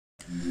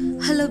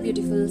Hello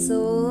beautiful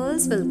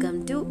souls,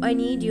 welcome to I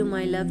Need You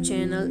My Love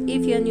channel.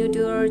 If you are new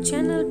to our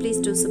channel, please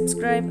do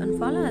subscribe and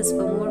follow us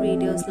for more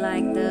videos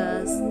like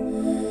this.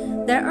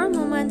 There are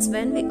moments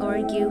when we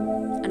argue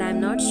and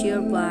I'm not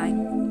sure why.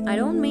 I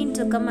don't mean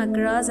to come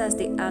across as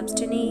the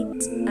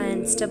obstinate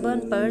and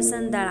stubborn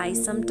person that I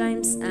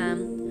sometimes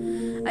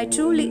am. I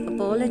truly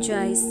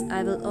apologize.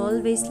 I will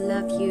always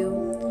love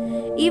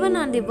you. Even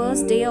on the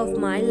worst day of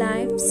my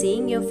life,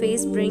 seeing your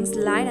face brings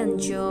light and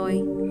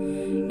joy.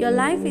 Your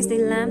life is the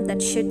lamp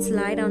that sheds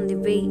light on the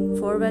way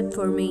forward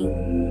for me.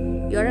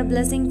 You're a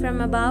blessing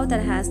from above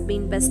that has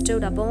been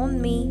bestowed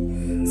upon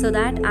me so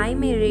that I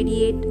may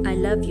radiate. I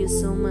love you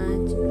so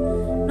much.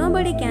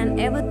 Nobody can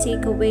ever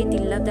take away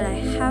the love that I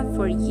have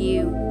for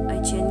you.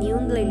 I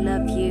genuinely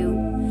love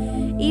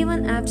you.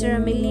 Even after a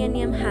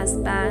millennium has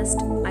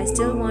passed, I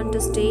still want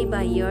to stay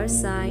by your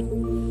side.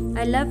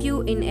 I love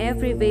you in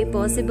every way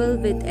possible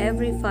with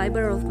every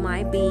fiber of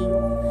my being.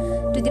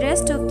 To the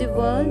rest of the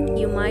world,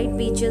 you might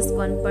be just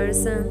one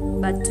person,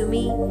 but to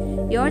me,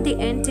 you're the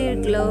entire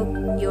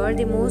globe. You're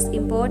the most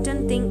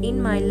important thing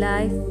in my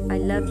life. I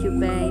love you,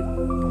 babe.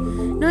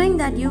 Knowing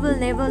that you will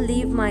never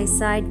leave my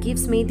side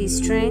gives me the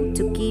strength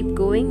to keep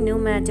going no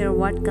matter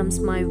what comes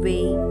my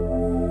way.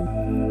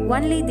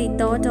 Only the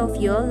thought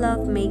of your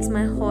love makes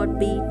my heart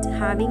beat.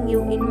 Having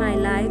you in my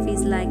life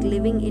is like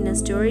living in a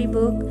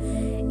storybook.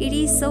 It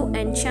is so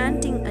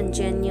enchanting and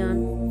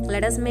genuine.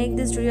 Let us make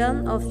this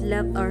realm of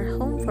love our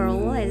home for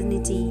all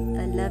eternity.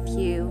 I love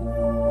you.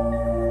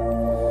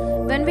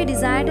 When we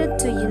decided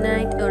to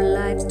unite our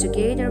lives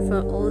together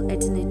for all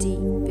eternity,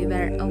 we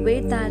were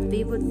aware that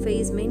we would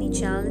face many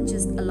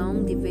challenges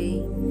along the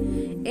way.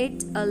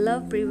 Yet, our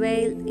love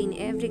prevailed in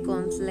every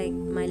conflict.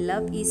 My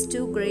love is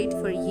too great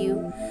for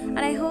you, and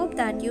I hope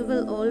that you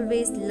will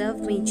always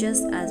love me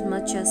just as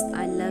much as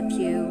I love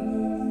you.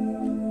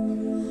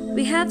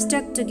 We have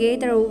stuck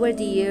together over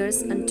the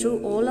years and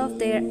through all of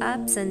their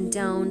ups and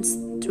downs.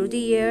 Through the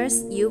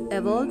years, you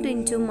evolved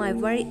into my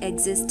very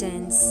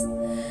existence.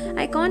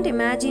 I can't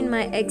imagine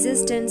my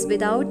existence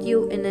without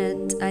you in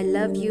it. I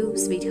love you,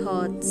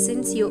 sweetheart,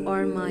 since you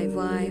are my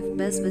wife.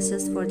 Best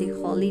wishes for the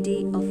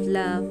holiday of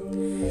love.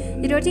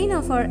 The routine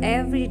of our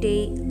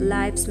everyday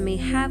lives may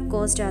have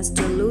caused us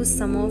to lose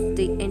some of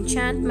the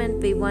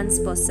enchantment we once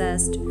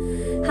possessed.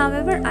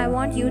 However, I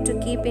want you to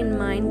keep in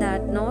mind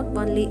that not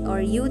only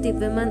are you the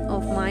woman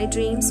of my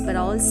dreams, but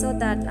also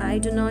that I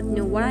do not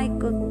know what I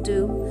could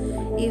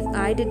do if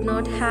I did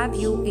not have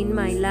you in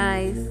my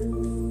life.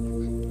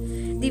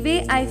 The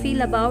way I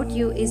feel about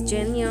you is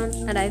genuine,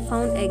 and I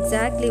found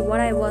exactly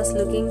what I was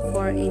looking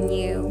for in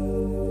you.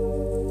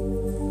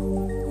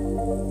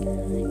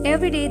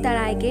 Every day that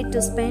I get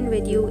to spend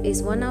with you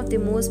is one of the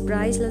most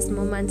priceless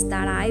moments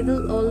that I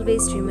will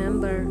always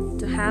remember.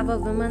 To have a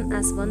woman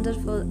as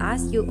wonderful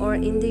as you are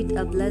indeed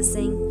a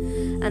blessing,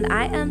 and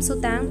I am so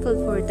thankful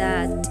for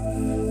that.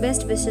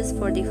 Best wishes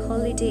for the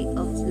holiday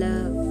of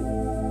love.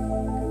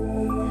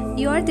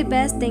 You are the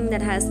best thing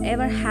that has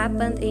ever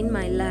happened in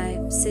my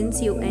life.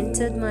 Since you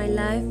entered my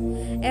life,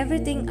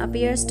 everything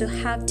appears to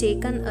have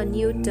taken a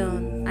new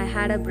turn. I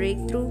had a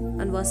breakthrough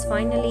and was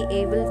finally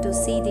able to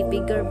see the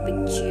bigger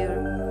picture.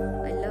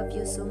 I love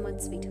you so much,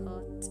 sweetheart.